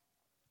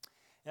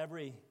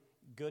Every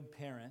good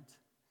parent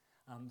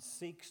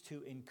seeks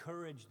to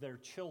encourage their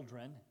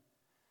children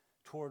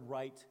toward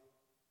right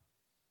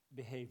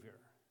behavior.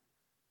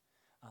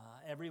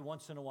 Every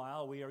once in a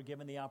while, we are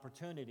given the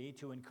opportunity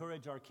to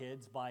encourage our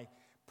kids by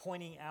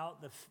pointing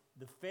out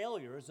the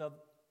failures of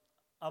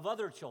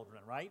other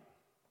children, right?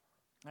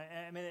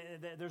 I mean,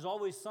 there's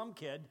always some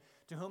kid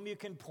to whom you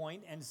can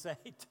point and say,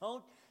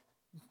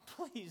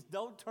 please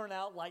don't turn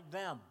out like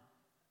them.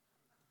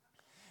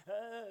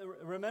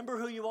 Remember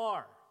who you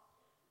are.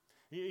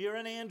 You're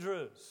an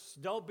Andrews.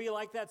 Don't be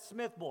like that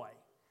Smith boy,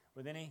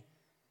 with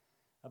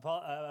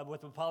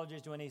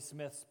apologies to any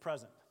Smiths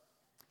present.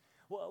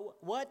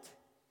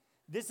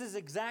 This is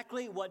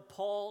exactly what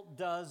Paul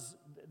does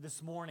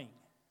this morning.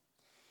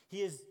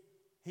 He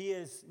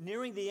is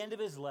nearing the end of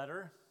his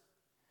letter.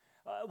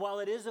 While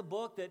it is a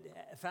book that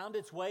found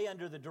its way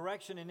under the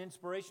direction and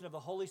inspiration of the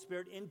Holy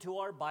Spirit into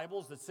our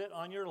Bibles that sit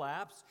on your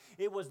laps,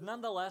 it was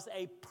nonetheless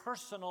a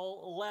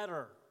personal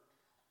letter.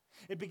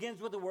 It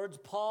begins with the words,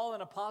 Paul,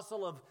 an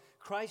apostle of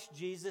Christ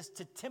Jesus,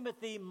 to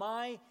Timothy,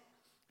 my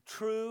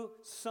true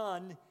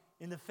son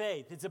in the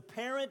faith. It's a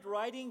parent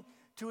writing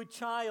to a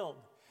child,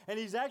 and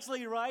he's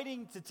actually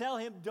writing to tell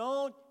him,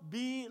 don't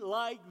be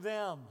like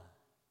them.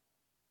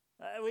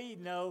 We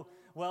know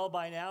well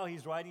by now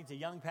he's writing to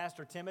young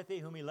Pastor Timothy,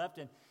 whom he left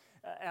in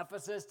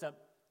Ephesus to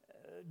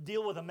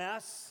deal with a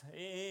mess.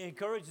 He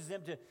encourages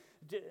him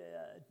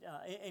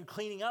in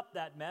cleaning up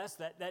that mess,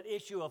 that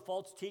issue of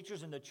false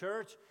teachers in the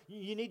church.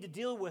 You need to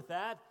deal with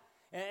that.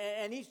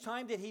 And each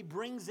time that he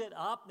brings it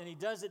up, and he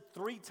does it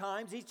 3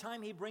 times, each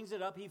time he brings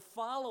it up, he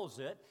follows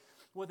it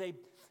with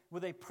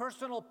a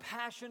personal,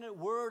 passionate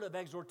word of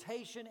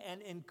exhortation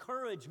and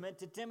encouragement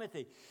to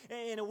Timothy.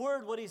 In a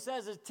word, what he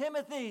says is,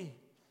 Timothy,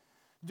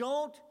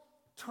 don't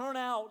turn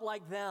out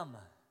like them.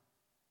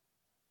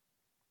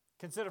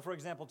 Consider, for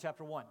example,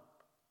 chapter 1.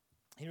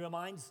 He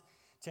reminds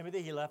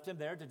Timothy, he left him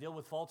there to deal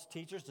with false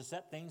teachers, to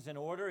set things in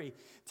order. He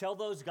tell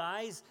those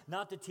guys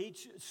not to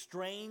teach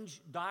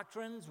strange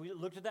doctrines. We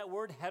looked at that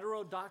word,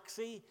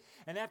 heterodoxy.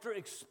 And after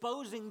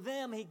exposing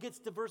them, he gets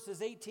to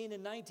verses 18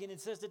 and 19 and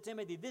says to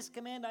Timothy, this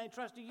command I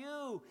entrust to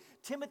you,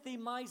 Timothy,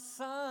 my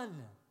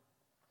son,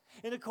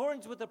 in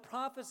accordance with the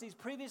prophecies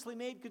previously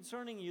made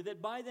concerning you,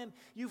 that by them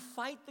you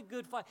fight the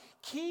good fight,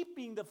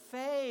 keeping the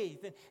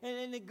faith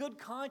and a good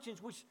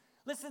conscience, which,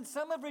 listen,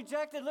 some have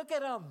rejected. Look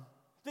at them.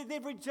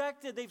 They've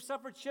rejected. They've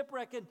suffered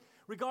shipwreck in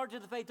regard to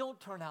the faith. Don't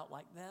turn out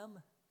like them.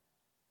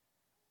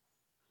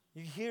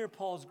 You hear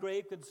Paul's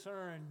grave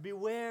concern.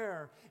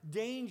 Beware.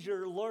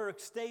 Danger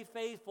lurks. Stay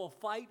faithful.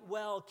 Fight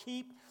well.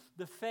 Keep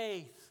the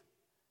faith.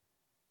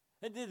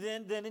 And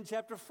then in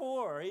chapter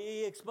 4,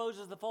 he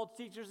exposes the false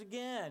teachers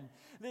again.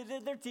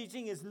 Their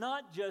teaching is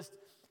not just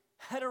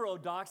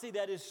heterodoxy,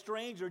 that is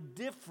strange or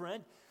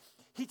different.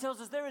 He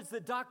tells us there it's the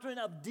doctrine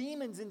of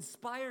demons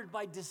inspired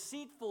by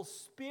deceitful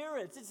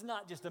spirits. It's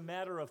not just a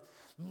matter of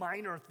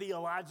minor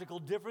theological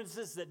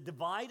differences that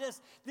divide us.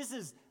 This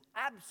is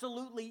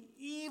absolutely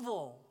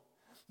evil.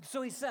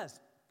 So he says,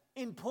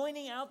 in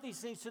pointing out these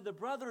things to the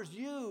brothers,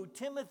 you,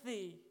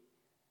 Timothy,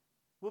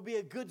 will be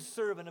a good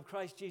servant of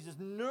Christ Jesus,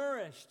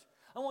 nourished.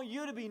 I want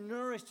you to be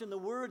nourished in the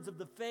words of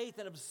the faith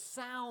and of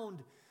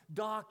sound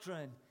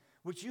doctrine,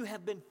 which you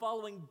have been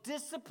following.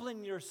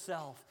 Discipline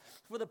yourself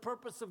for the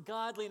purpose of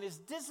godliness.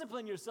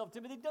 Discipline yourself,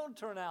 Timothy. Don't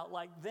turn out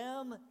like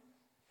them.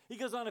 He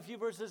goes on a few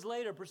verses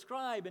later,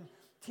 prescribe and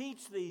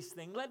teach these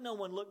things. Let no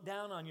one look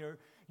down on your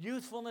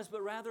youthfulness,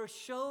 but rather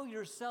show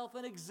yourself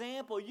an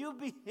example. You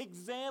be an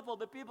example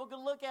that people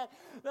can look at,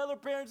 the other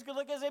parents can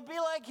look at and say, be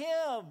like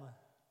him.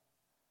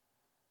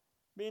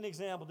 Be an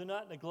example. Do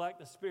not neglect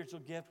the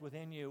spiritual gift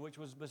within you, which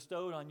was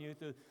bestowed on you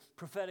through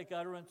prophetic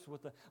utterance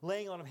with the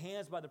laying on of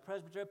hands by the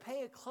presbytery.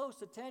 Pay a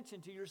close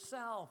attention to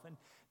yourself and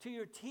to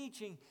your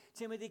teaching,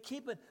 Timothy.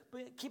 Keep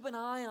an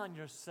eye on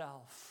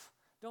yourself.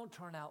 Don't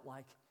turn out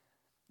like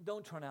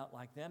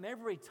them.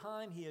 Every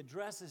time he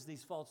addresses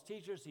these false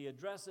teachers, he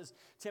addresses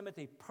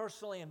Timothy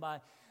personally, and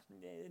by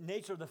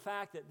nature of the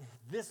fact that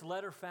this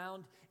letter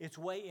found its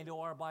way into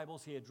our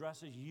Bibles, he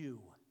addresses you.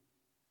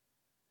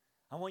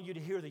 I want you to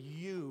hear the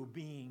you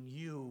being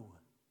you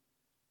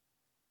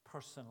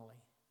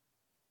personally.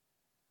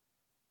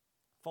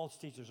 False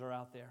teachers are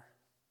out there.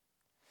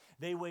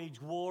 They wage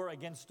war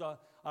against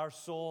our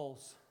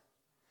souls.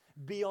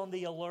 Be on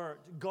the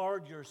alert.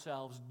 Guard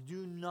yourselves.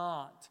 Do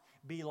not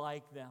be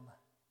like them.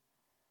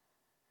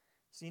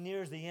 See,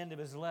 nears the end of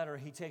his letter,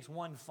 he takes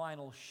one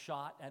final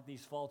shot at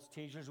these false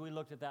teachers. We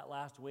looked at that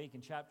last week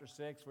in chapter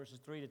 6, verses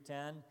 3 to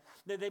 10.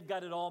 They've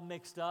got it all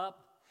mixed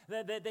up.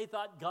 They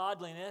thought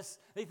godliness,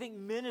 they think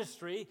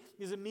ministry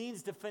is a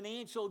means to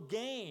financial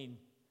gain.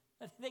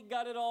 They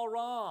got it all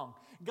wrong.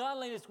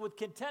 Godliness with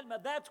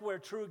contentment, that's where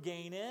true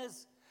gain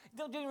is.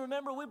 Don't you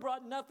remember, we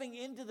brought nothing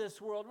into this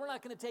world. We're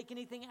not going to take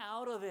anything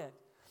out of it.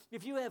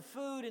 If you have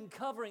food and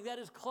covering, that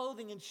is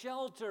clothing and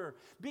shelter.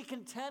 Be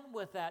content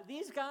with that.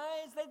 These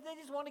guys, they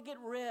just want to get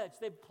rich.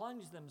 They've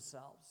plunged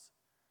themselves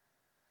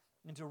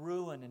into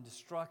ruin and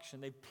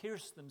destruction. They've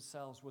pierced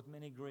themselves with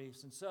many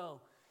griefs. And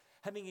so,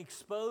 Having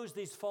exposed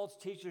these false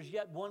teachers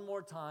yet one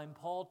more time,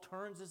 Paul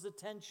turns his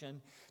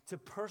attention to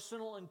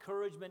personal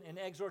encouragement and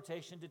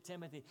exhortation to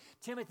Timothy.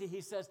 Timothy, he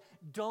says,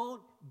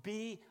 don't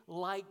be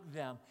like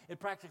them. It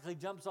practically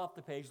jumps off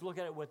the page. Look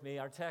at it with me.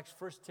 Our text,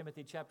 1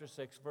 Timothy chapter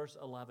 6, verse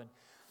 11.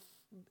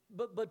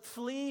 But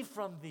flee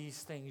from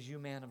these things, you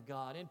man of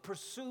God, and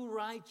pursue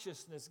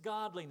righteousness,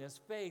 godliness,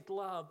 faith,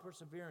 love,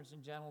 perseverance,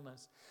 and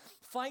gentleness.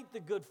 Fight the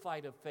good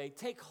fight of faith.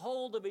 Take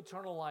hold of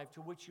eternal life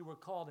to which you were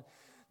called,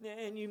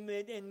 and you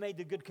made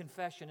the good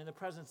confession in the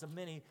presence of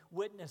many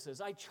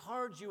witnesses. I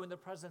charge you in the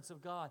presence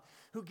of God,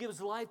 who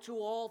gives life to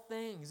all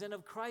things, and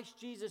of Christ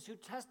Jesus, who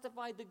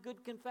testified the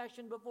good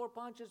confession before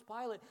Pontius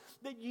Pilate,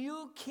 that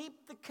you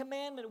keep the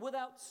commandment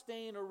without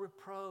stain or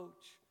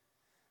reproach,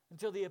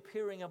 until the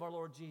appearing of our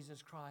Lord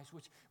Jesus Christ,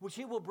 which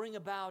he will bring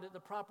about at the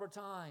proper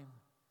time.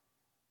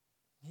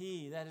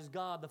 He, that is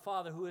God the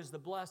Father, who is the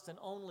blessed and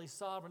only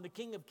sovereign, the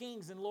King of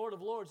kings and Lord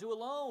of lords, who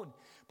alone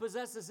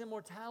possesses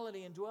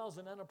immortality and dwells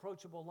in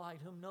unapproachable light,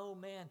 whom no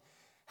man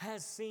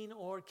has seen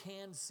or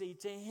can see.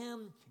 To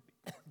him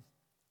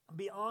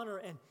be honor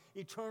and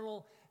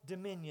eternal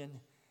dominion.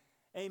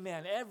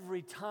 Amen.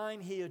 Every time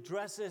he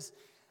addresses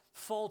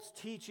false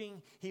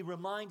teaching, he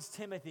reminds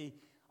Timothy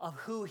of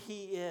who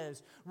he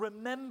is.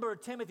 Remember,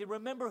 Timothy,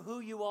 remember who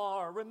you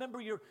are. Remember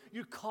your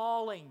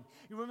calling.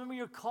 You remember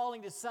your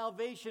calling to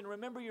salvation.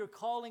 Remember your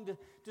calling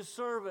to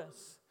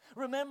service.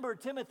 Remember,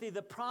 Timothy,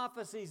 the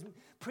prophecies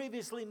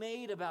previously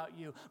made about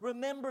you.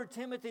 Remember,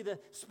 Timothy, the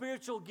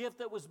spiritual gift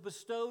that was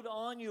bestowed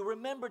on you.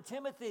 Remember,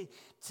 Timothy,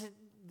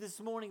 this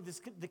morning,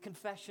 the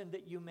confession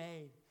that you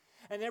made.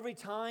 And every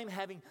time,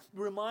 having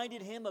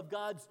reminded him of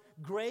God's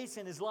grace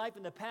in his life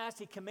in the past,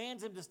 he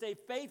commands him to stay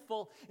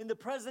faithful in the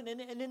present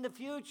and in the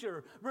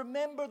future.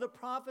 Remember the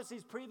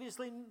prophecies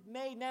previously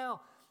made.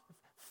 Now,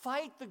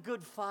 fight the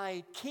good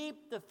fight.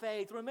 Keep the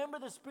faith. Remember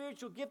the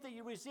spiritual gift that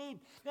you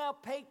received. Now,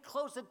 pay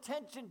close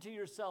attention to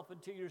yourself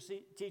and to your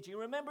teaching.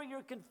 Remember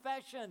your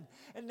confession.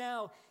 And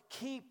now,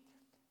 keep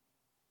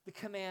the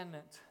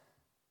commandment.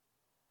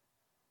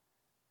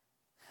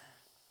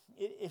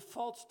 If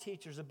false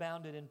teachers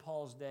abounded in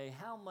Paul's day,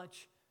 how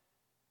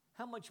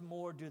much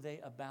more do they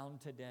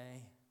abound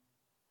today?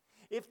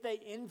 If they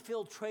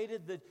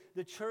infiltrated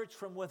the church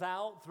from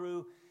without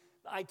through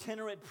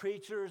itinerant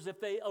preachers, if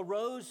they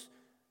arose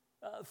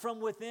from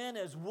within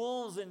as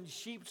wolves in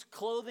sheep's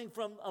clothing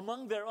from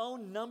among their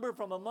own number,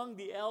 from among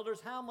the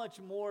elders, how much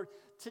more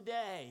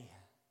today?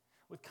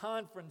 With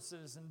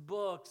conferences and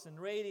books and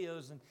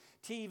radios and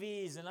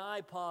TVs and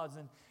iPods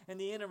and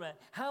the internet.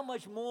 How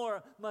much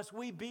more must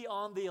we be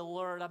on the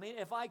alert? I mean,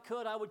 if I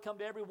could, I would come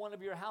to every one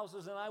of your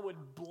houses and I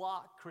would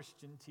block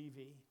Christian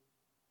TV.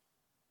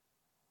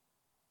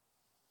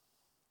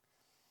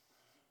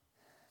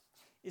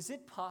 Is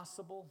it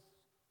possible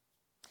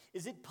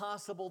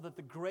that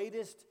the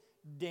greatest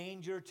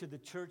danger to the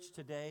church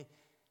today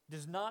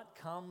has not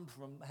come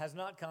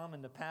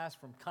in the past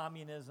from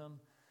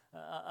communism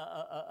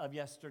of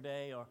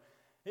yesterday? Or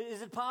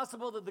is it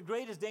possible that the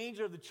greatest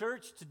danger of the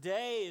church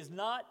today is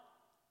not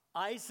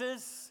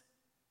ISIS?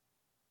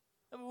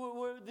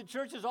 The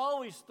church has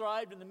always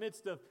thrived in the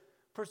midst of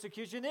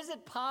persecution. Is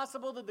it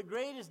possible that the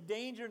greatest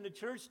danger in the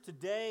church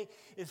today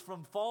is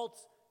from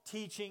false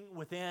teaching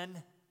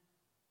within?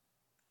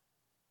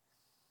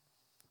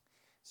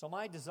 So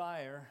my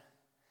desire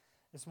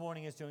this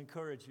morning is to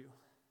encourage you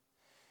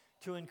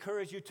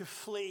to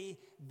flee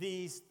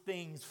these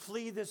things,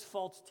 flee this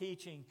false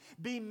teaching.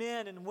 Be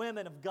men and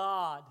women of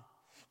God.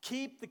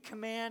 Keep the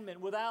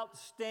commandment without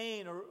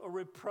stain or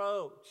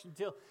reproach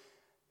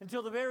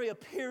until the very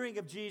appearing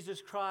of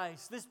Jesus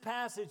Christ. This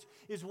passage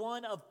is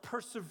one of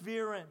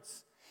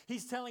perseverance.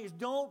 He's telling us,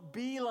 don't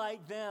be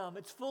like them.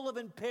 It's full of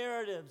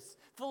imperatives,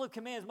 full of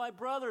commands. My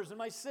brothers and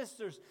my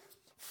sisters,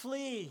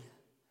 flee.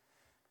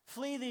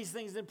 Flee these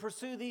things and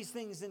pursue these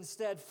things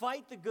instead.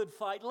 Fight the good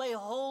fight. Lay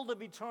hold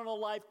of eternal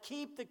life.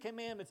 Keep the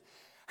commandments.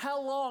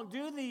 How long?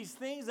 Do these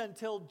things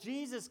until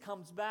Jesus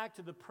comes back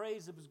to the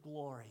praise of his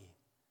glory.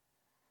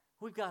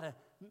 We've got a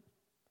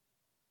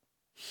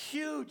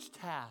huge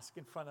task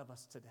in front of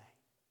us today.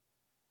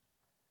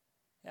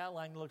 The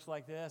outline looks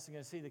like this. You're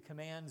going to see the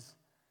commands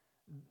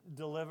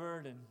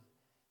delivered,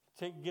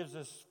 and gives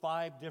us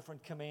 5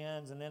 different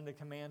commands, and then the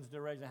commands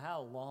direction.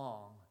 How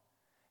long?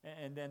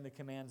 And then the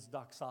commands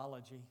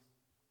doxology.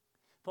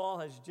 Paul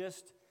has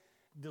just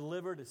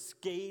delivered a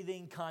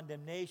scathing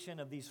condemnation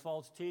of these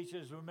false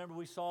teachers. Remember,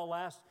 we saw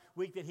last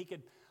week that he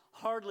could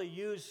hardly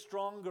use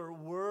stronger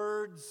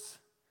words.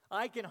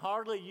 I can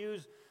hardly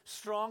use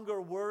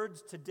stronger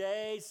words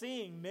today.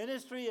 Seeing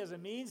ministry as a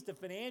means to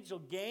financial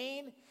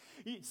gain,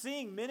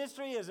 seeing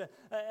ministry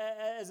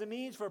as a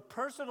means for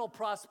personal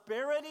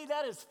prosperity,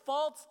 that is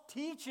false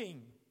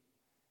teaching.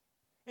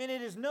 And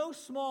it is no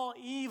small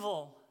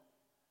evil.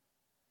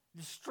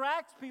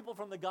 Distracts people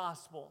from the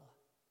gospel.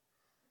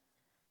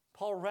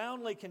 Paul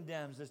roundly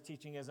condemns this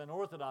teaching as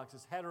unorthodox,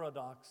 as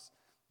heterodox,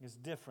 as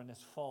different, as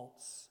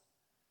false.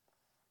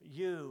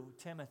 You,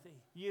 Timothy,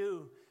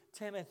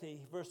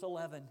 verse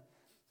 11,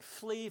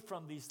 flee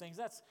from these things.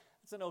 That's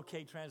It's an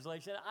okay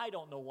translation. I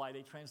don't know why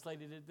they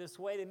translated it this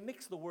way. They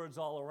mixed the words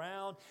all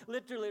around.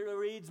 Literally it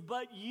reads,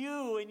 but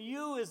you, and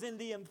you is in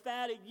the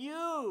emphatic,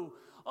 you,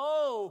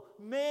 oh,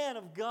 man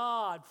of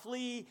God,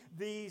 flee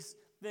these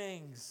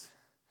things.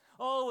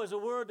 Oh is a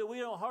word that we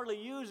don't hardly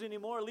use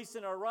anymore, at least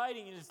in our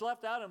writing, and it's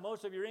left out in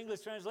most of your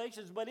English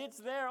translations, but it's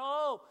there.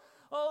 Oh,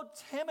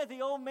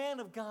 Timothy, oh,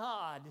 man of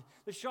God.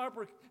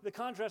 The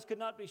contrast could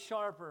not be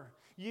sharper.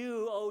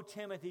 You, oh,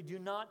 Timothy, do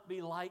not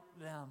be like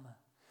them.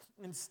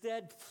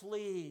 Instead,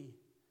 flee.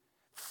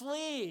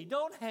 Flee.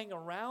 Don't hang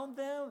around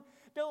them.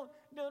 Don't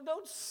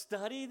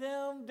study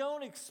them.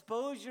 Don't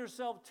expose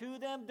yourself to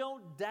them.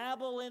 Don't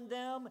dabble in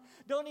them.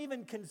 Don't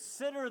even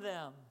consider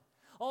them.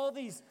 All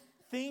these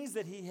things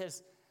that he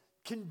has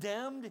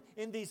condemned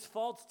in these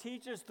false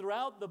teachers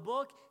throughout the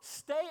book,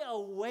 stay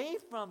away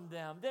from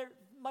them.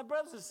 My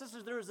brothers and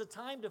sisters, there is a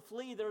time to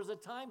flee. There is a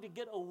time to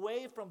get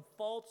away from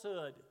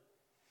falsehood.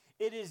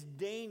 It is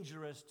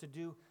dangerous to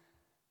do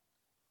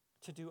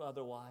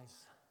otherwise.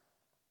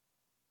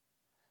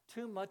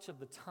 Too much of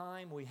the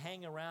time we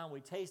hang around, we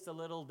taste a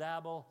little,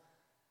 dabble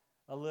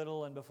a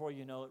little, and before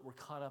you know it, we're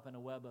caught up in a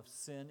web of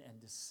sin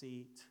and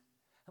deceit.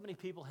 How many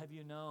people have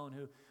you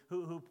known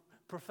who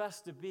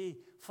professed to be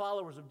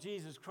followers of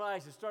Jesus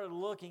Christ and started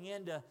looking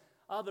into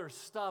other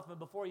stuff, and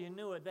before you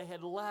knew it, they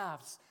had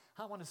left?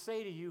 I want to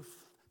say to you,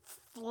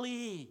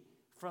 flee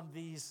from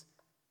these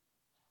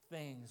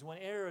things. When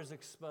error is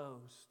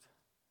exposed,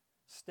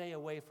 stay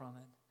away from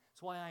it.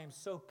 That's why I am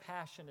so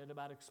passionate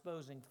about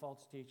exposing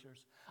false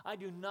teachers. I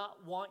do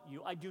not want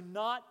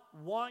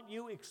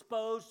you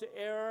exposed to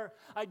error.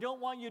 I don't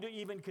want you to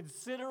even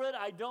consider it.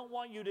 I don't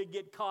want you to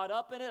get caught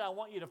up in it. I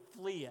want you to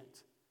flee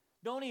it.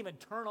 Don't even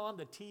turn on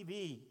the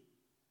TV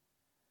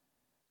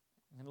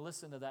and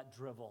listen to that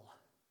drivel.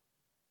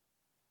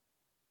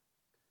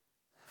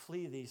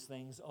 Flee these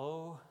things,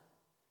 oh,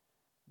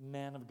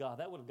 man of God.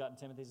 That would have gotten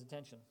Timothy's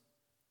attention.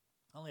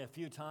 Only a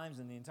few times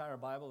in the entire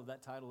Bible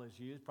that title is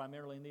used,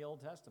 primarily in the Old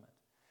Testament.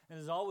 And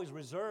is always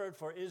reserved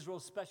for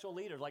Israel's special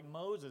leaders like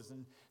Moses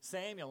and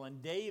Samuel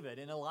and David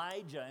and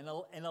Elijah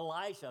and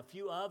Elisha, a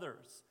few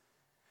others.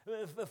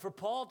 For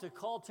Paul to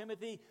call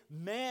Timothy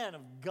man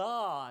of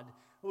God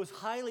was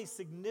highly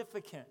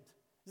significant.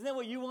 Isn't that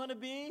what you want to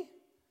be?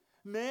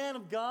 Man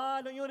of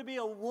God? Don't you want to be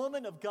a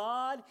woman of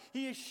God?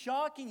 He is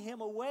shocking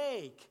him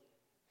awake.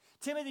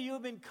 Timothy, you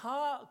have been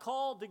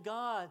called to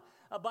God,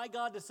 by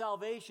God to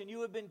salvation.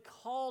 You have been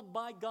called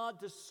by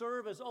God to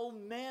service. Oh,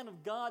 man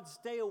of God,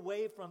 stay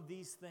away from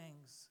these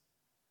things.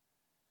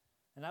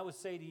 And I would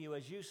say to you,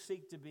 as you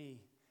seek to be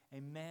a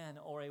man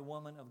or a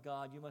woman of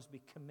God, you must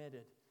be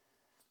committed,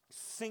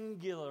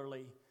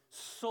 singularly,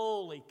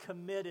 solely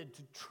committed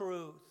to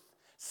truth.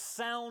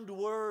 Sound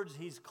words,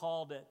 he's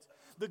called it.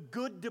 The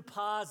good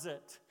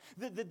deposit,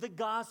 the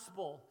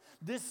gospel.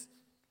 This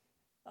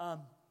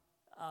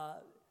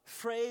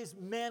phrase,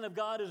 man of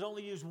God, is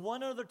only used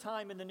one other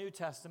time in the New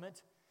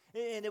Testament.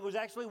 And it was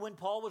actually when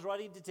Paul was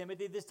writing to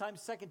Timothy, this time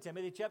 2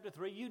 Timothy chapter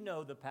 3. You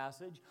know the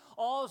passage.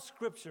 All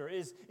Scripture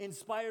is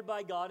inspired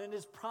by God and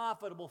is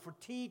profitable for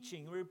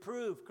teaching,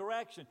 reproof,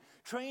 correction,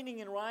 training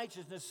in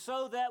righteousness,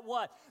 so that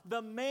what?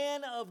 The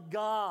man of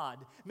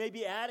God may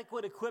be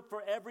adequate, equipped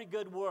for every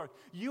good work.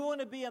 You want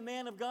to be a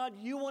man of God?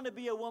 You want to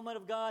be a woman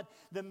of God?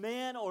 The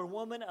man or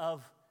woman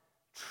of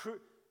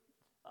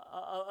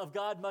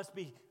God must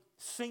be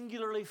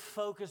singularly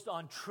focused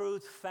on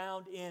truth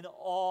found in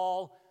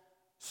all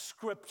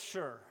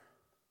Scripture.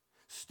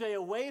 Stay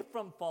away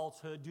from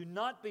falsehood. Do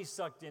not be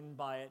sucked in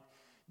by it.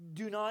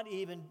 Do not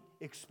even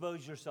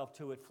expose yourself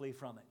to it. Flee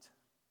from it.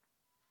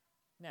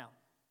 Now,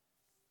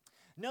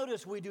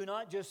 notice we do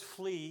not just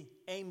flee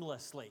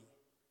aimlessly.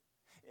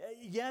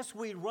 Yes,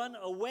 we run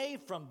away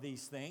from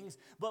these things,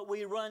 but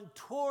we run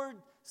toward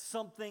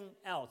something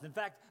else. In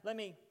fact, let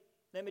me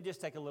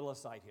just take a little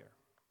aside here.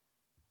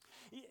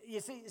 You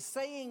see,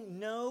 saying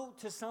no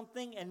to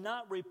something and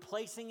not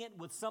replacing it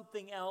with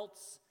something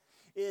else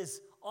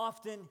is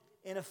often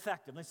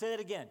ineffective. Let's say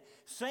that again.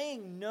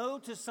 Saying no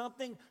to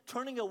something,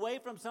 turning away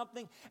from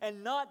something,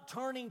 and not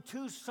turning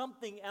to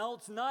something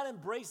else, not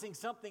embracing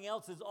something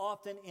else is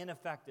often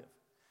ineffective.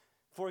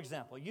 For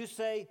example, you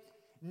say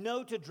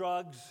no to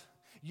drugs.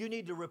 You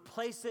need to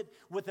replace it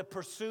with a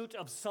pursuit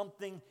of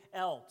something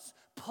else.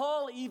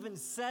 Paul even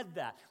said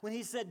that when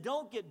he said,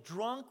 don't get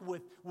drunk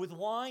with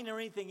wine or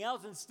anything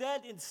else.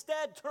 Instead,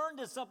 turn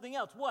to something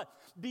else. What?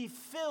 Be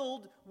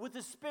filled with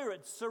the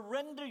Spirit.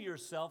 Surrender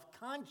yourself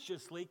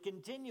consciously,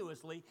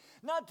 continuously,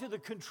 not to the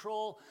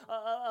control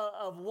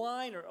of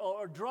wine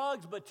or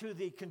drugs, but to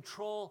the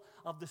control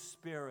of the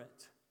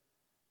Spirit.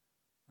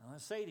 I want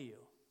to say to you,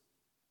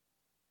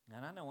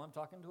 and I know I'm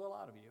talking to a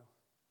lot of you,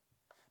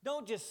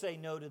 don't just say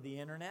no to the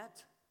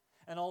internet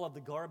and all of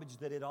the garbage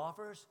that it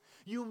offers.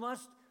 You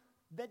must,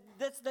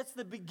 that's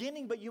the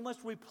beginning, but you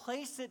must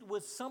replace it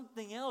with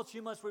something else.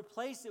 You must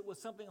replace it with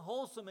something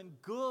wholesome and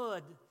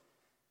good.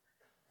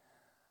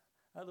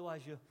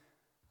 Otherwise, you're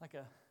like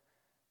a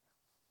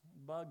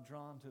bug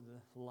drawn to the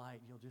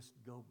light. You'll just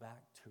go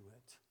back to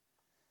it.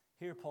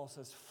 Here Paul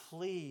says,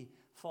 flee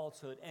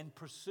falsehood and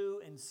pursue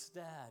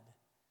instead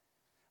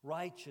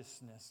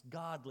righteousness,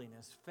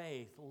 godliness,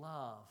 faith,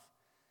 love,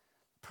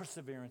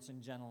 perseverance,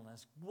 and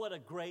gentleness. What a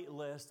great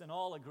list, and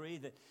all agree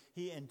that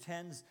he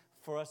intends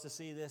for us to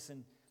see this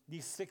in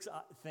these 6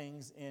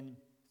 things in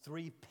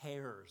 3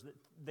 pairs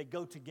that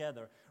go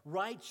together.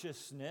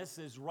 Righteousness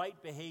is right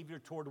behavior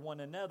toward one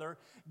another.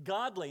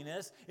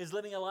 Godliness is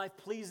living a life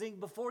pleasing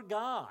before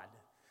God.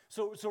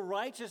 So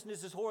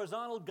righteousness is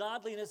horizontal.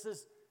 Godliness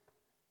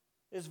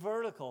is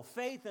vertical.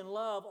 Faith and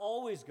love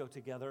always go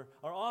together,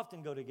 or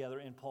often go together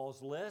in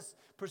Paul's list.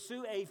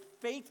 Pursue a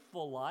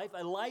faithful life,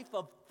 a life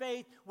of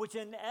faith, which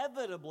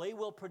inevitably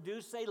will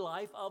produce a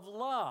life of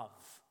love.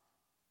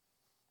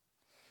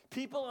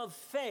 People of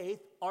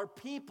faith are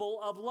people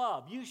of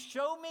love. You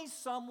show me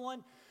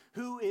someone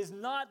who is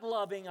not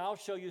loving, I'll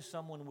show you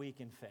someone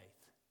weak in faith.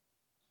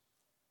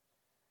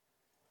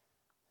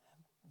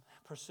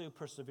 Pursue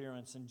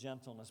perseverance and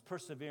gentleness.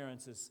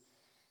 Perseverance is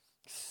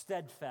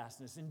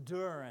steadfastness,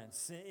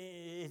 endurance,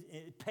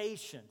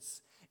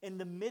 patience in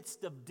the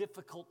midst of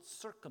difficult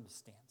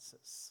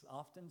circumstances,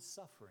 often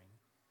suffering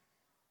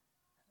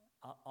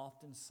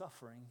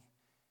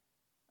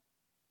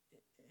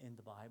in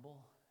the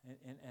Bible.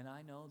 And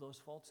I know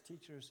those false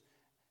teachers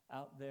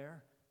out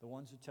there, the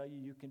ones who tell you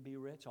you can be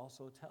rich,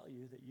 also tell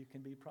you that you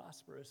can be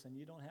prosperous and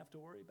you don't have to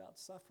worry about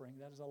suffering.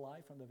 That is a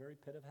lie from the very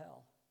pit of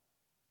hell.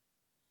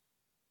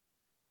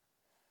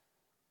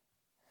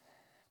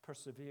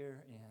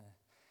 Persevere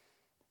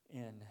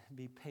and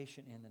be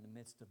patient in the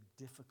midst of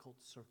difficult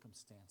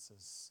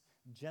circumstances.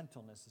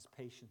 Gentleness is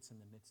patience in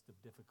the midst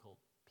of difficult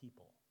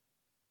people.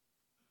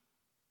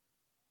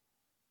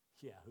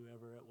 Yeah,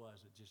 whoever it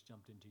was that just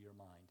jumped into your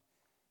mind.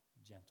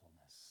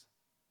 Gentleness.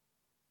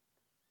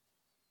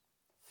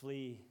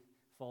 Flee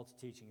false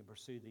teaching and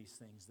pursue these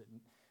things that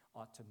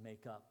ought to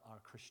make up our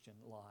Christian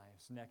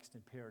lives. Next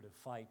imperative,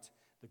 fight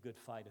the good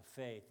fight of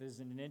faith.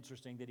 Isn't it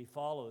interesting that he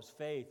follows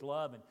faith,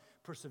 love, and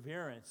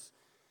perseverance,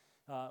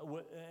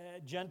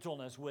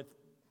 gentleness with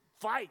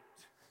fight?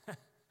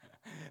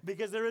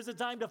 Because there is a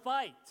time to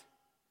fight.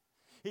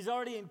 He's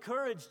already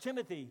encouraged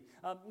Timothy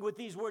with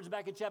these words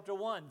back in chapter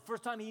 1.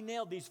 First time he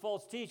nailed these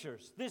false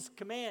teachers. This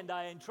command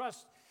I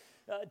entrust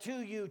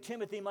to you,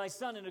 Timothy, my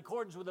son, in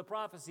accordance with the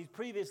prophecies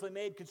previously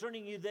made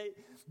concerning you, that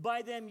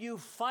by them you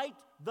fight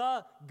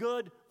the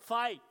good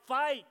fight.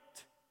 Fight!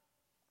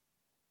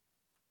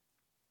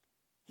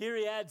 Here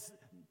he adds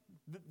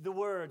the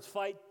words,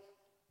 fight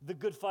the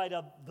good fight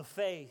of the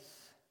faith.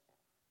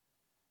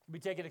 We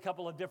take it a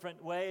couple of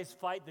different ways.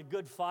 Fight the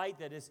good fight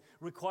that is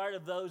required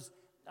of those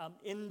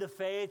in the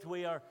faith.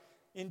 We are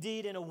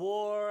indeed in a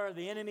war.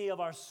 The enemy of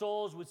our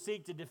souls would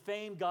seek to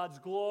defame God's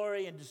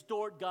glory and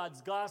distort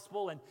God's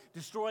gospel and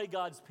destroy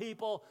God's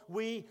people.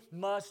 We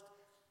must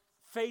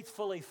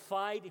faithfully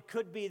fight. It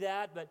could be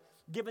that, but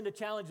given the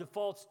challenge of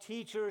false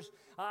teachers,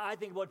 I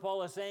think what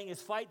Paul is saying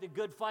is fight the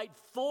good fight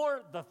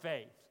for the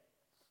faith.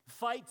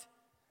 Fight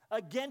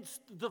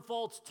against the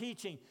false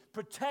teaching.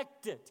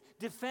 Protect it.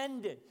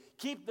 Defend it.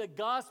 Keep the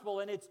gospel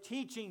and its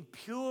teaching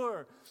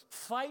pure.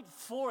 Fight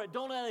for it.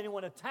 Don't let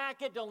anyone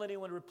attack it. Don't let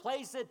anyone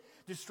replace it.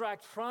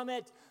 Distract from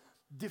it.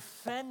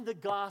 Defend the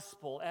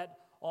gospel at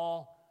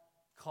all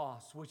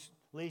costs, which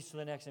leads to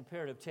the next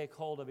imperative. Take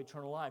hold of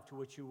eternal life to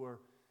which you were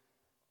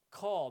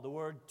called. The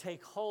word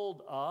take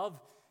hold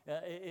of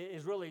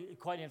is really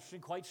quite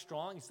interesting, quite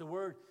strong. It's the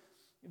word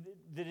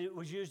that it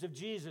was used of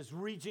Jesus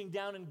reaching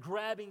down and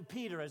grabbing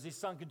Peter as he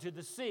sunk into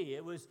the sea.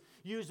 It was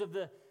used of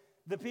the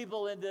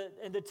people in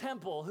the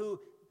temple who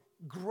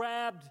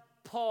grabbed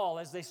Paul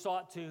as they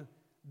sought to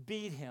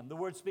beat him. The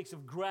word speaks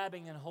of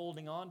grabbing and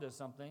holding on to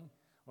something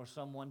or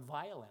someone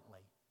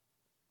violently.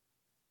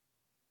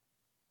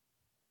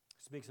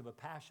 It speaks of a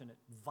passionate,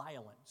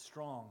 violent,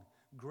 strong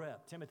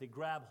grip. Timothy,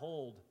 grab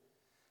hold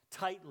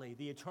tightly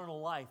the eternal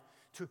life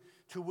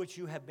to which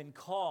you have been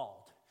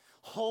called.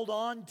 Hold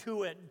on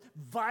to it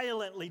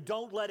violently.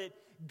 Don't let it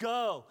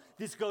go.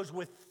 This goes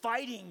with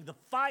fighting the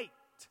fight.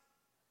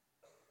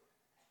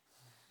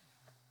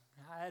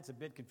 That's a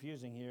bit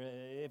confusing here.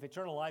 If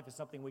eternal life is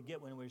something we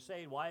get when we're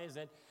saved, why is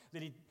it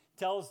that he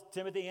tells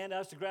Timothy and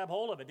us to grab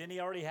hold of it? Didn't he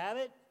already have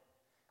it?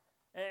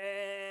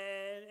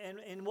 And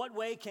in what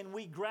way can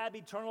we grab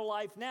eternal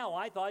life now?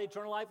 I thought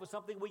eternal life was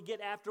something we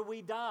get after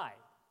we die.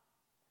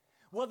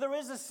 Well, there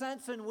is a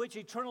sense in which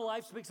eternal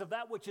life speaks of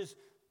that which is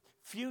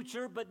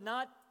future, but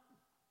not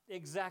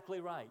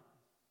exactly right.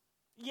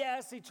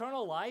 Yes,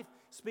 eternal life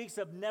speaks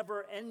of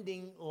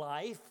never-ending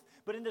life,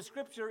 but in the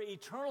Scripture,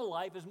 eternal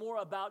life is more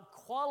about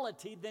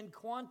quality than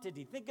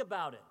quantity. Think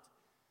about it.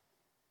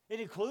 It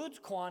includes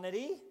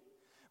quantity,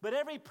 but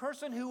every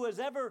person who has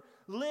ever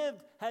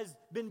lived has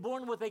been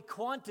born with a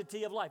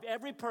quantity of life.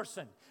 Every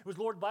person. It was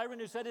Lord Byron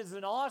who said it is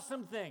an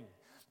awesome thing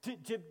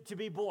to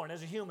be born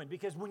as a human,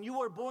 because when you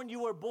were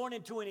born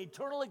into an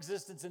eternal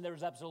existence, and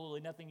there's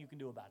absolutely nothing you can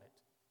do about it.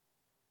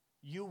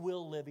 You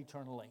will live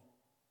eternally.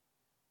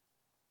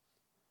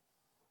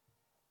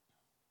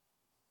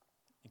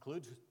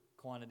 Includes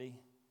quantity,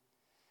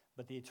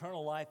 but the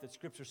eternal life that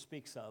Scripture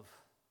speaks of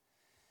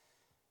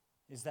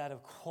is that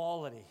of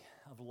quality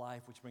of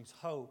life, which brings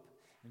hope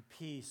and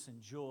peace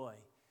and joy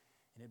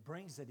And it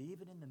brings that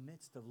even in the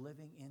midst of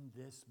living in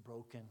this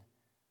broken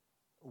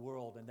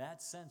world, in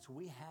that sense,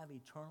 we have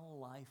eternal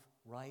life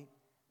right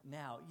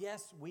now.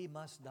 Yes, we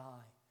must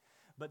die,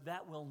 but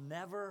that will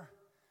never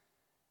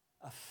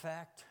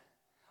affect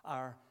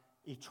our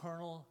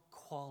eternal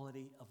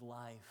quality of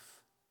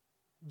life.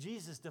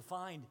 Jesus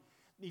defined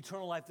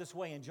eternal life this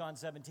way in John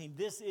 17.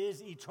 This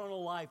is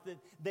eternal life, that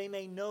they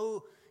may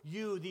know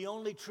you, the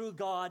only true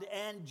God,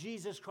 and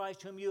Jesus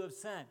Christ whom you have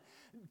sent.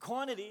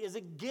 Quantity is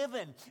a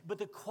given, but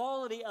the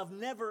quality of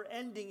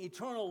never-ending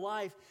eternal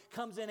life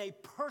comes in a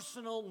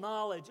personal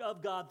knowledge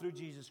of God through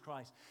Jesus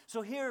Christ.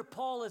 So here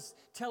Paul is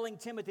telling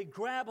Timothy,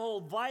 grab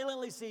hold,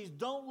 violently seize,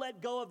 don't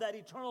let go of that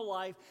eternal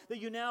life that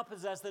you now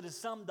possess that is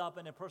summed up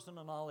in a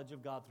personal knowledge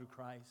of God through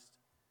Christ.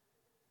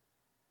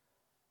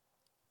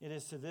 It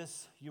is to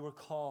this you were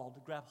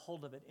called. Grab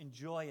hold of it.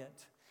 Enjoy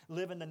it.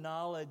 Live in the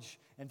knowledge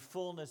and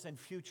fullness and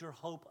future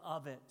hope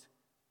of it.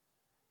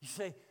 You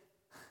say,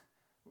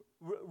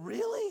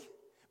 really?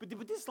 But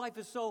this life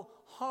is so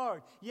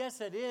hard.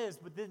 Yes, it is.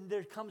 But then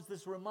there comes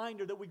this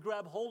reminder that we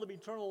grab hold of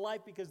eternal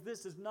life because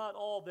this is not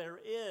all there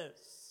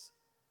is.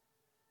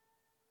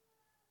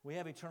 We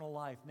have eternal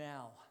life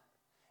now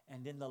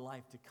and in the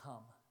life to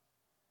come.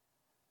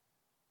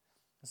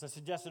 As I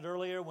suggested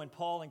earlier, when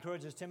Paul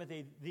encourages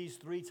Timothy these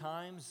 3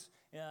 times,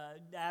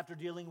 after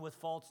dealing with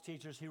false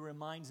teachers, he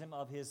reminds him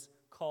of his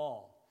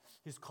call.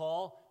 His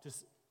call to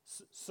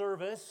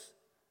service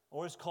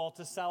or his call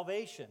to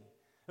salvation.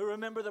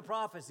 Remember the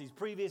prophecies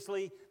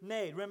previously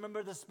made.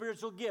 Remember the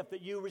spiritual gift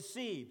that you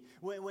received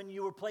when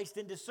you were placed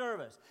into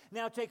service.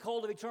 Now take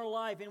hold of eternal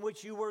life in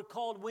which you were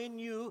called when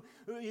you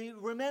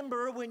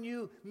remember when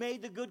you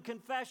made the good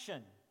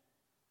confession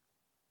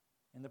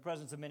in the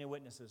presence of many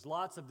witnesses.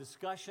 Lots of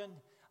discussion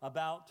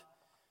about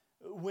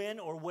when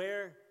or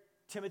where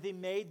Timothy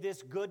made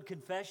this good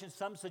confession.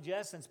 Some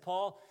suggest, since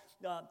Paul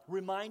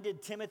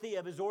reminded Timothy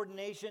of his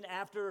ordination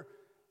after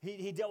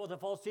he dealt with the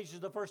false teachers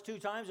the first 2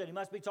 times, that he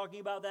must be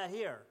talking about that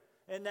here.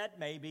 And that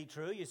may be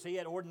true. You see,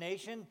 at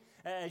ordination,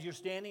 as you're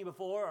standing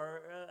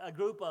before a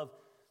group of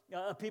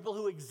people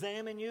who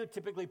examine you,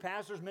 typically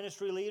pastors,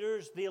 ministry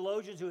leaders,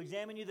 theologians who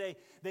examine you,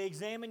 they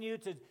examine you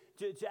to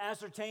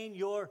ascertain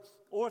your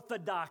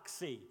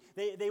orthodoxy.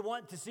 They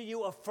want to see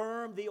you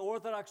affirm the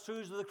orthodox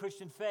truths of the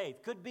Christian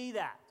faith. Could be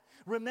that.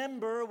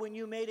 Remember when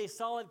you made a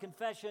solid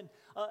confession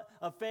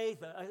of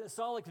faith, a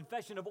solid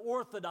confession of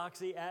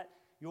orthodoxy at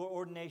your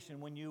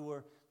ordination when you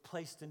were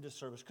placed into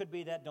service. Could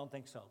be that, don't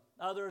think so.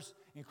 Others,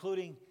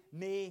 including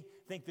me,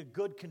 think the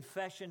good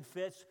confession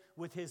fits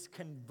with his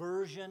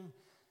conversion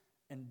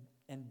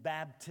and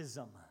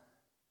baptism.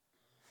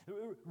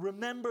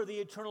 Remember the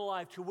eternal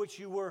life to which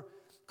you were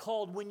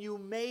called when you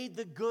made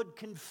the good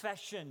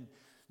confession.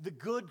 The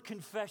good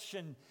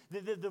confession.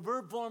 The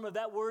verb form of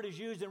that word is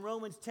used in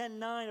Romans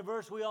 10:9, a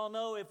verse we all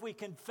know. If we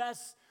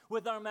confess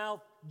with our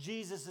mouth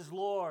Jesus is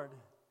Lord.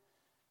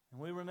 And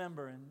we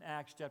remember in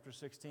Acts chapter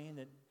 16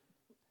 that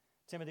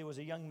Timothy was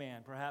a young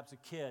man, perhaps a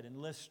kid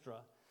in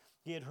Lystra.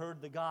 He had heard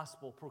the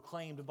gospel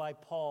proclaimed by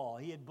Paul.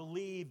 He had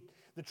believed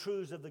the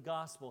truths of the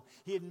gospel.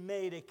 He had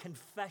made a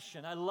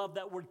confession. I love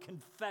that word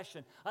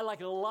confession. I like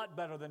it a lot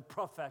better than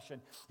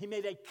profession. He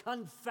made a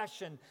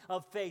confession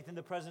of faith in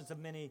the presence of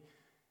many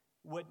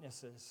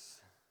witnesses,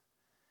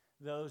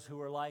 those who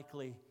were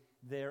likely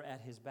there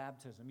at his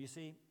baptism. You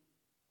see,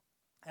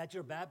 at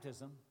your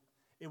baptism,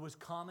 it was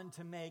common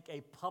to make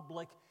a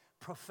public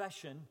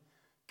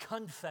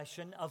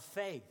confession of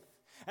faith.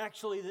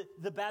 Actually,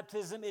 the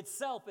baptism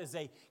itself is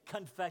a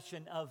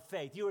confession of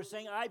faith. You are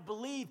saying, I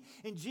believe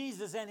in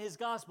Jesus and his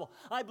gospel.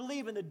 I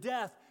believe in the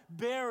death,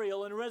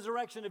 burial, and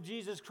resurrection of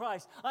Jesus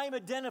Christ. I am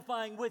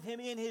identifying with him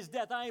in his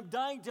death. I am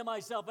dying to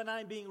myself, and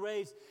I am being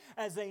raised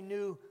as a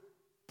new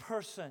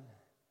person.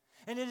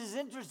 And it is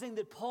interesting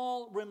that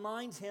Paul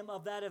reminds him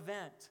of that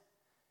event.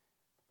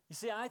 You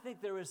see, I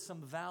think there is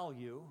some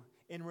value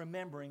in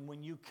remembering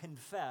when you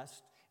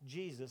confessed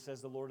Jesus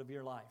as the Lord of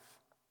your life.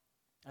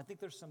 I think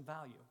there's some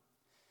value.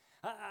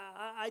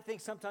 I think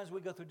sometimes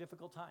we go through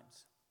difficult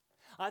times.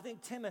 I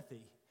think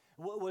Timothy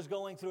was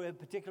going through a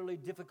particularly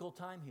difficult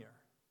time here.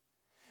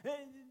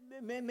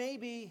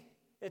 Maybe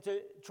it's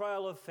a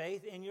trial of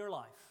faith in your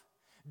life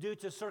due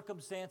to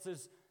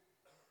circumstances,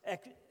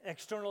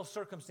 external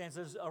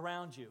circumstances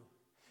around you.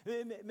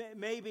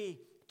 Maybe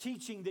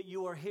teaching that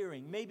you are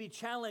hearing, maybe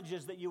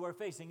challenges that you are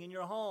facing in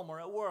your home or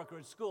at work or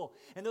at school,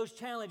 and those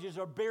challenges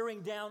are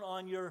bearing down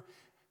on your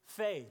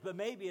faith. But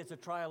maybe it's a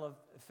trial of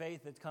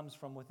faith that comes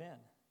from within.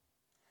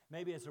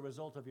 Maybe it's a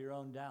result of your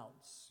own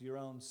doubts, your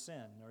own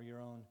sin, or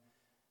your own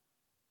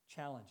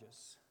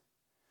challenges.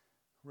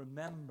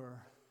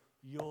 Remember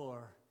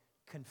your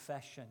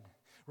confession.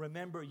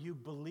 Remember you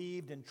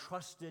believed and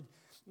trusted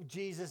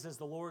Jesus as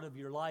the Lord of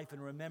your life,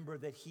 and remember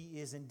that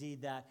he is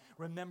indeed that.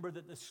 Remember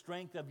that the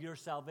strength of your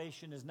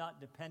salvation is not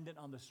dependent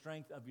on the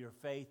strength of your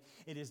faith.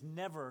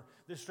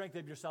 The strength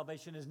of your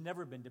salvation has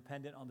never been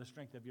dependent on the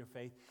strength of your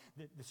faith.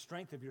 The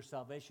strength of your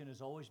salvation has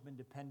always been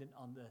dependent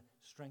on the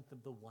strength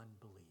of the one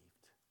believed.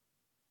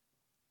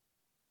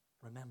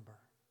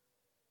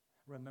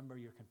 Remember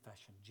your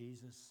confession.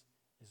 Jesus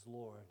is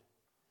Lord.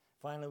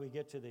 Finally, we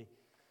get to the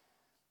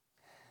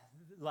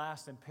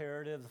last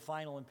imperative, the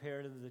final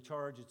imperative of the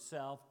charge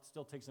itself. It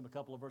still takes him a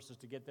couple of verses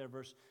to get there.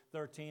 Verse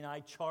 13, I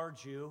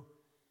charge you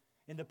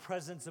in the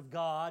presence of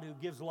God who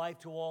gives life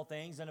to all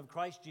things and of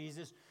Christ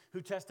Jesus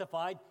who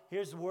testified,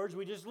 here's the words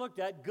we just looked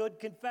at, good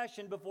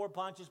confession before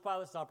Pontius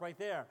Pilate. Stop right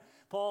there.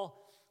 Paul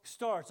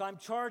starts, I'm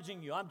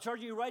charging you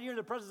right here in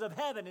the presence of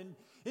heaven and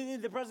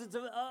in the presence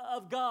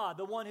of God,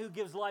 the one who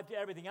gives life to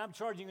everything. I'm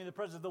charging you in the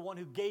presence of the one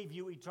who gave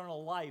you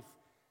eternal life,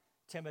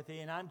 Timothy,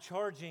 and I'm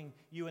charging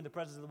you in the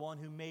presence of the one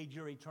who made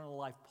your eternal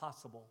life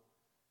possible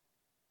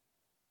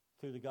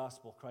through the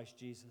gospel, Christ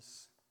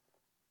Jesus.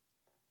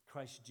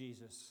 Christ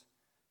Jesus,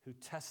 who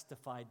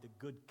testified the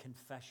good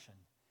confession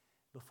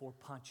before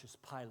Pontius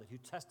Pilate, who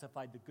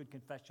testified the good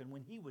confession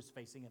when he was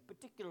facing a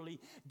particularly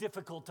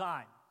difficult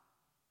time.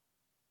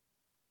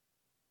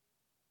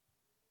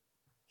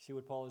 See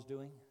what Paul is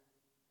doing?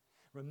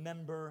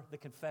 Remember the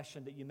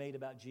confession that you made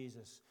about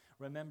Jesus.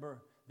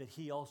 Remember that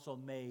he also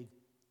made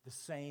the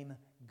same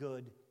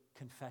good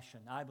confession.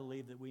 I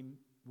believe that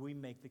we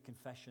make the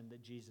confession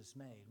that Jesus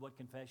made. What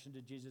confession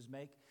did Jesus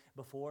make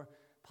before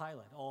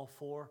Pilate? All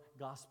four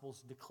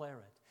Gospels declare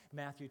it.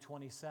 Matthew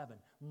 27,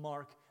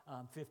 Mark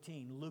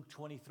 15, Luke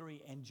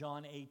 23, and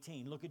John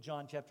 18. Look at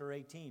John chapter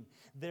 18.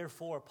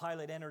 Therefore,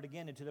 Pilate entered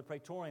again into the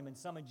praetorium and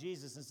summoned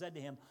Jesus and said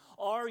to him,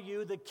 are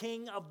you the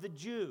king of the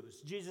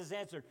Jews? Jesus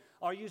answered,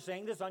 are you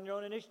saying this on your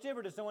own initiative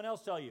or does someone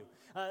else tell you?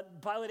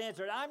 Pilate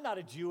answered, I'm not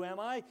a Jew, am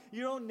I?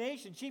 Your own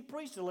nation, chief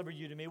priests delivered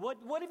you to me.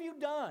 What have you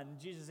done?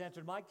 Jesus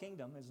answered, my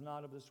kingdom is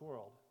not of this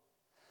world.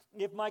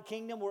 If my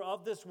kingdom were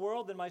of this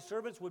world, then my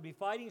servants would be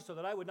fighting so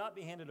that I would not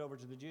be handed over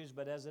to the Jews.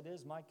 But as it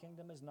is, my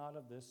kingdom is not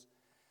of this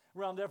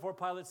realm. Therefore,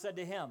 Pilate said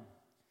to him,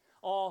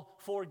 all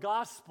four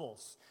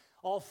gospels,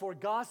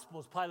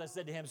 Pilate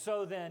said to him,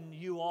 so then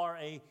you are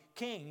a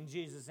king. And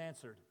Jesus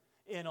answered,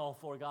 in all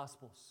four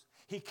gospels.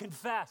 He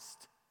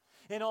confessed.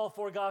 In all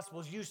four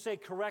Gospels, you say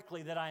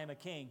correctly that I am a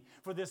king.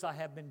 For this I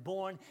have been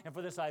born, and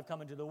for this I have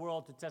come into the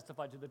world to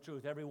testify to the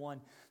truth. Everyone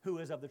who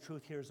is of the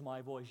truth hears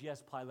my voice.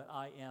 Yes, Pilate,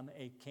 I am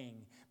a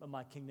king, but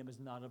my kingdom is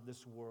not of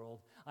this world.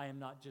 I am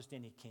not just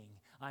any king.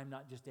 I am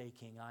not just a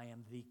king. I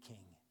am the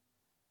king.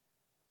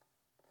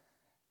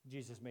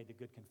 Jesus made the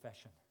good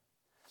confession.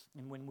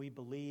 And when we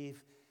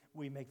believe,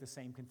 we make the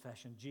same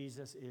confession.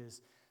 Jesus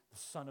is the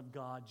Son of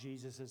God.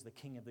 Jesus is the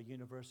King of the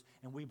universe,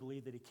 and we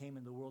believe that he came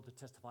in the world to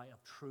testify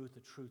of truth,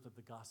 the truth of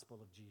the gospel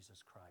of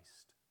Jesus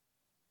Christ.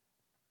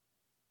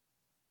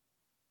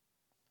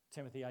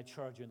 Timothy, I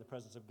charge you in the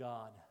presence of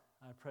God.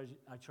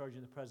 I charge you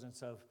in the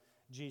presence of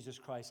Jesus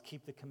Christ.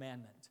 Keep the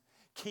commandment.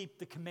 Keep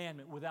the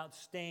commandment without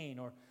stain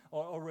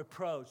or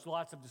reproach.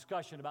 Lots of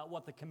discussion about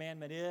what the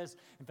commandment is.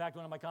 In fact,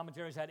 one of my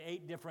commentaries had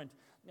 8 different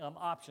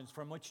options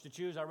from which to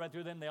choose. I read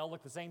through them. They all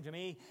look the same to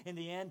me. In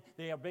the end,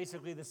 they are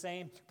basically the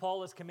same. Paul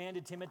has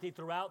commanded Timothy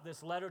throughout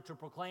this letter to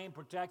proclaim,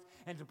 protect,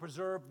 and to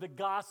preserve the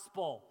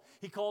gospel.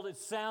 He called it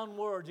sound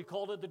words. He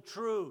called it the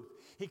truth.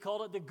 He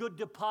called it the good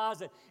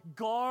deposit.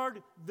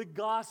 Guard the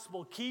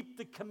gospel. Keep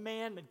the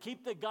commandment.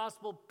 Keep the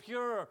gospel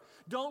pure.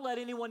 Don't let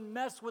anyone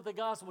mess with the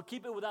gospel.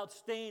 Keep it without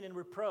stain and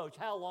reproach.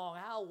 How long?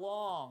 How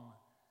long?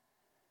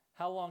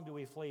 How long do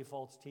we flee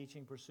false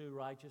teaching, pursue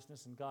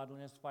righteousness and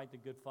godliness, fight the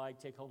good fight,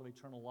 take hold of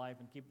eternal life,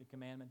 and keep the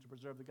commandment to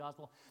preserve the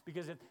gospel?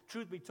 Because if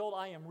truth be told,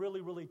 I am really,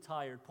 really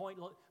tired. Point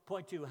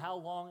 2, how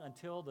long?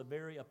 Until the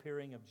very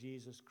appearing of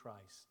Jesus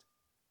Christ.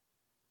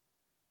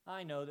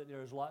 I know that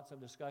there's lots of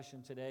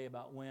discussion today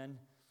about when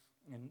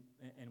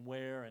and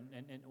where, and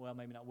well,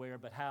 maybe not where,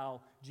 but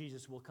how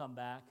Jesus will come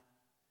back.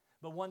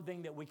 But one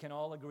thing that we can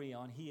all agree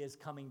on, he is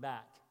coming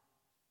back.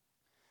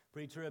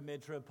 Pre-trib,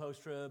 mid-trib,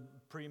 post-trib,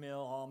 pre-mill,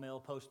 all-mill,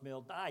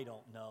 post-mill, I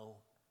don't know.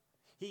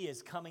 He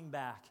is coming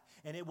back,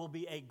 and it will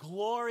be a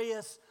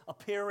glorious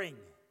appearing.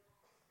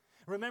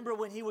 Remember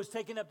when he was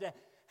taken up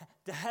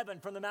to heaven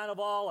from the Mount of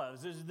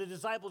Olives? The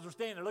disciples were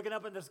standing there looking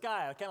up in the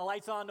sky, kind of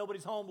lights on,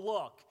 nobody's home,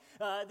 look.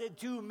 The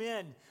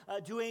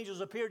two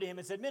angels appeared to him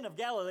and said, men of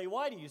Galilee,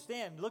 why do you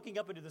stand looking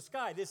up into the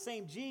sky? This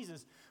same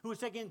Jesus who was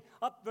taken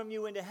up from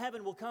you into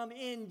heaven will come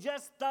in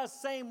just the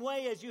same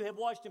way as you have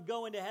watched him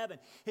go into heaven.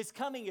 His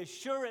coming is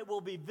sure, it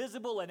will be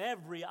visible, and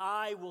every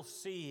eye will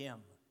see him.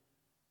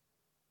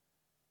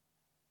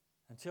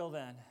 Until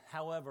then,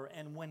 however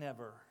and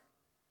whenever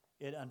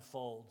it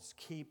unfolds,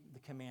 keep the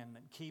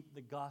commandment, keep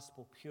the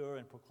gospel pure,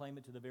 and proclaim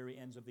it to the very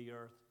ends of the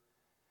earth.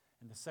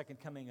 And the second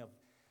coming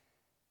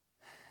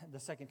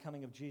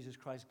of Jesus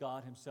Christ,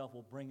 God himself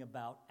will bring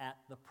about at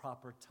the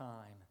proper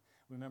time.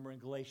 Remember in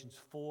Galatians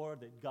 4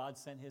 that God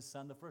sent his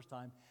son the first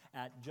time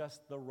at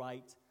just the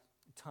right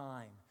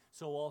time.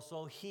 So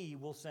also he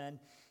will send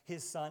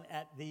his Son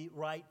at the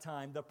right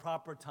time, the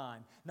proper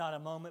time, not a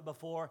moment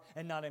before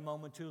and not a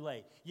moment too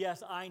late.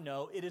 Yes, I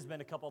know it has been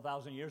a couple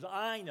thousand years.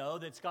 I know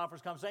that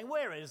scoffers come saying,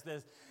 where is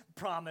this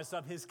promise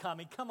of his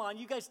coming? Come on,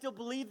 you guys still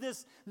believe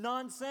this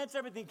nonsense?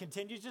 Everything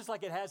continues just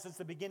like it has since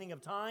the beginning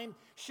of time.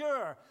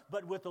 Sure,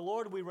 but with the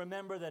Lord we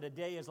remember that a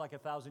day is like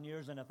 1,000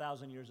 years and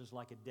 1,000 years is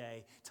like a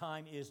day.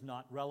 Time is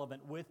not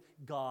relevant. With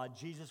God,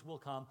 Jesus will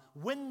come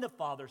when the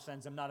Father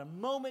sends him, not a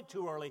moment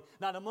too early,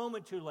 not a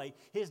moment too late.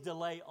 His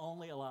delay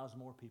only allows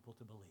more people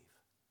to believe.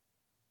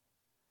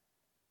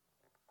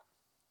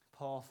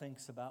 Paul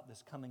thinks about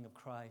this coming of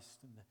Christ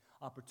and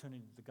the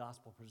opportunity the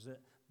gospel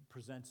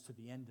presents to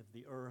the end of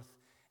the earth,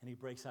 and he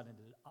breaks out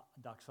into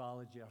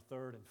doxology, our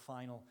third and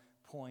final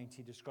point.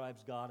 He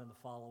describes God in the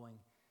following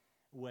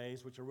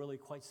ways, which are really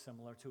quite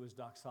similar to his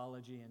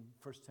doxology in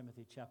 1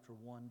 Timothy chapter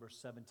 1, verse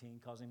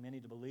 17, causing many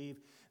to believe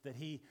that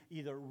he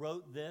either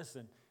wrote this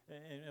and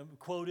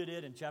quoted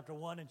it in chapter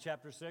 1 and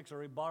chapter 6,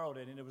 or he borrowed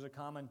it, and it was a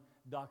common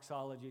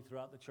doxology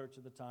throughout the church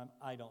at the time.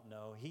 I don't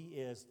know. He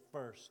is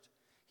first.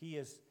 He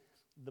is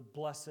the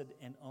blessed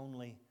and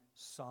only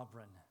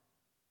sovereign.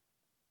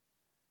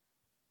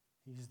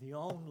 He's the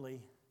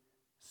only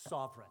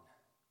sovereign.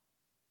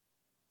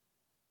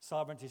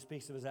 Sovereignty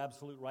speaks of his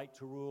absolute right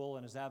to rule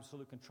and his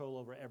absolute control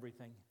over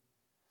everything.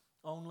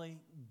 Only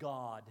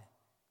God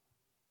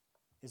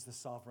is the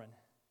sovereign.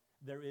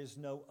 There is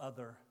no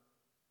other.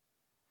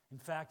 In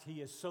fact,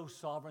 he is so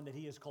sovereign that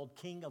he is called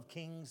King of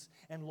Kings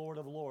and Lord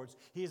of Lords.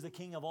 He is the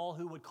king of all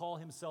who would call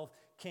himself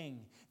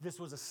king. This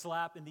was a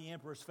slap in the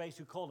emperor's face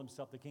who called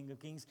himself the King of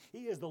Kings.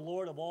 He is the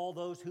Lord of all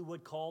those who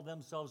would call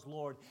themselves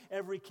Lord.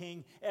 Every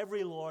king,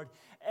 every Lord,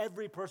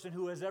 every person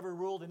who has ever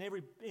ruled in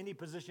any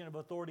position of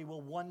authority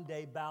will one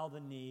day bow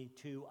the knee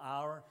to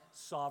our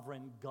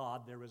sovereign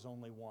God. There is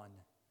only one.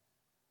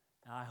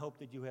 Now, I hope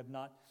that you have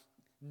not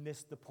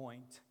missed the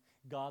point.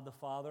 God the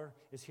Father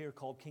is here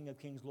called King of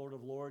Kings, Lord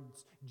of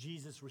Lords.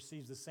 Jesus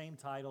receives the same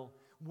title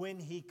when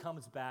he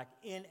comes back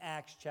in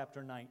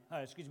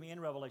in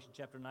Revelation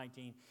chapter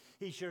 19.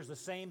 He shares the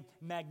same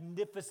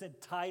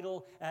magnificent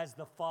title as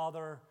the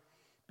Father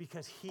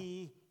because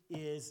he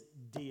is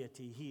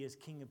deity. He is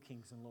King of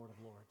Kings and Lord of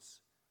Lords.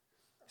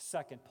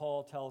 Second,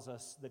 Paul tells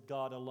us that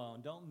God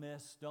alone. Don't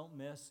miss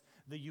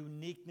the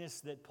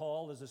uniqueness that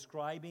Paul is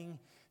ascribing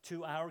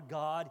to our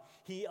God.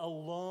 He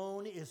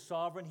alone is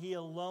sovereign. He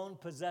alone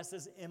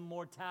possesses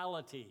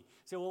immortality.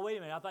 You say, well, wait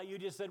a minute. I thought you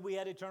just said we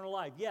had eternal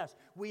life. Yes,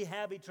 we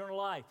have eternal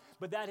life,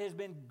 but that has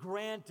been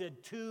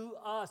granted to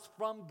us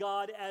from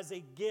God as a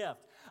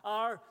gift.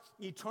 Our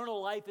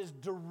eternal life is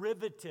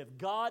derivative.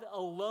 God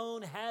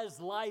alone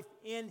has life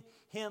in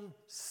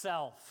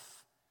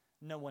himself.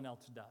 No one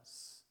else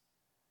does.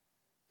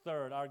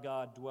 Third, our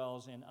God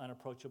dwells in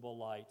unapproachable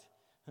light,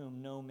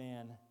 whom no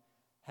man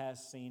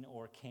has seen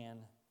or can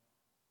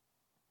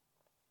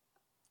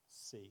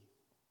see.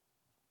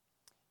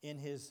 In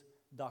his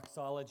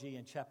doxology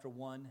in chapter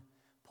 1,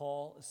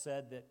 Paul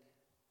said that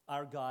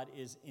our God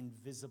is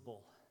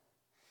invisible.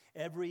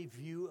 Every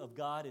view of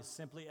God is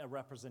simply a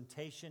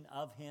representation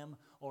of him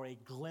or a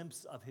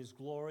glimpse of his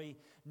glory.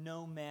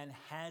 No man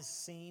has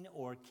seen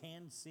or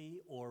can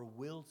see or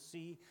will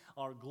see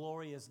our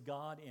glorious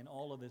God in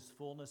all of his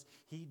fullness.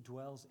 He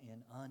dwells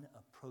in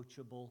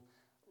unapproachable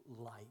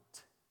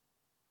light.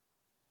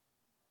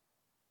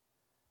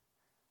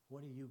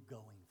 What are you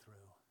going through?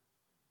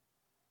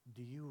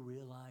 Do you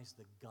realize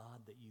the God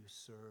that you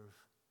serve?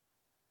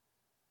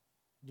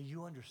 Do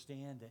you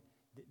understand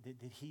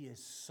that he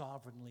is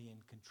sovereignly in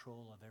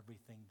control of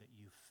everything that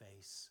you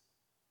face?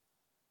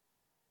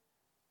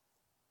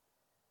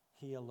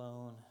 He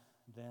alone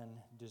then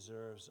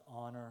deserves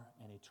honor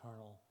and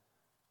eternal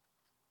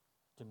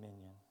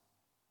dominion.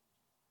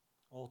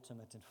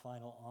 Ultimate and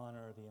final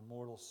honor, the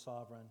immortal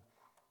sovereign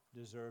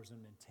deserves and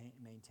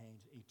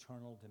maintains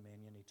eternal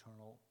dominion,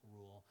 eternal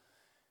rule.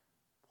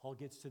 Paul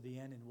gets to the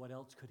end, and what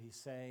else could he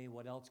say?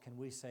 What else can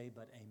we say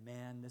but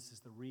amen? This is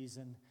the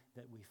reason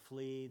that we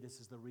flee. This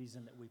is the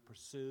reason that we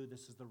pursue.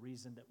 This is the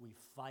reason that we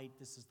fight.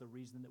 This is the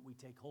reason that we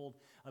take hold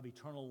of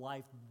eternal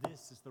life.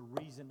 This is the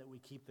reason that we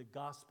keep the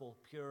gospel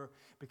pure,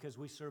 because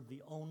we serve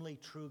the only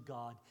true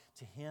God.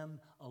 To him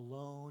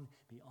alone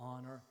be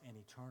honor and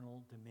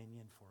eternal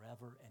dominion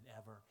forever and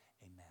ever.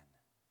 Amen.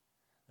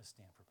 Let's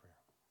stand for prayer.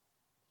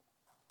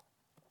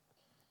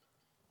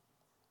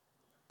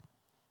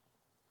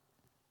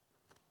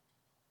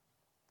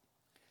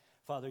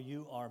 Father,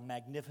 you are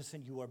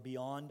magnificent. You are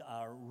beyond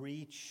our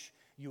reach.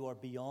 You are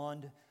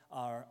beyond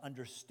our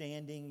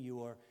understanding.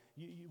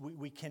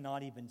 We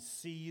cannot even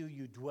see you.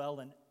 You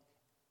dwell in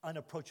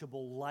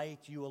unapproachable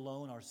light. You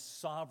alone are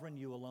sovereign.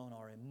 You alone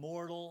are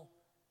immortal.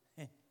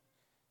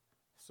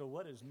 So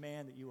what is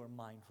man that you are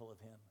mindful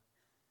of him?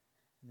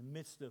 In the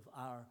midst of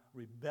our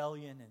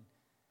rebellion and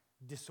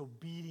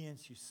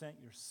disobedience, you sent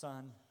your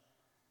Son,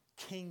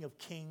 King of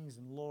Kings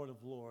and Lord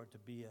of Lords, to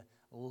be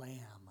a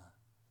lamb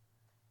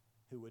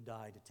who would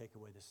die to take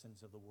away the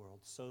sins of the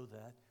world, so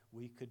that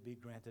we could be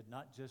granted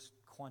not just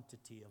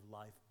quantity of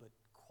life, but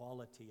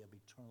quality of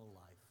eternal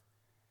life,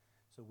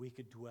 so we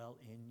could dwell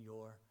in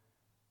your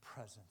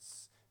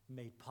presence.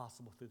 made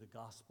possible through the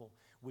gospel.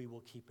 We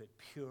will keep it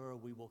pure.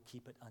 We will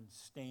keep it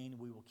unstained.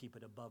 We will keep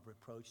it above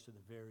reproach to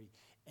the very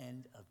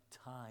end of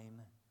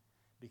time,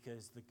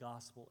 because the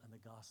gospel and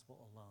the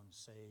gospel alone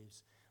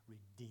saves,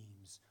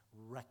 redeems,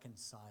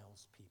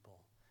 reconciles people.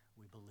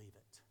 We believe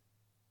it.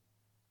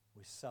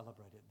 We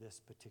celebrate it this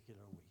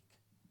particular week.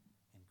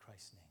 In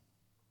Christ's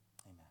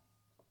name,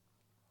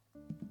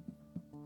 amen.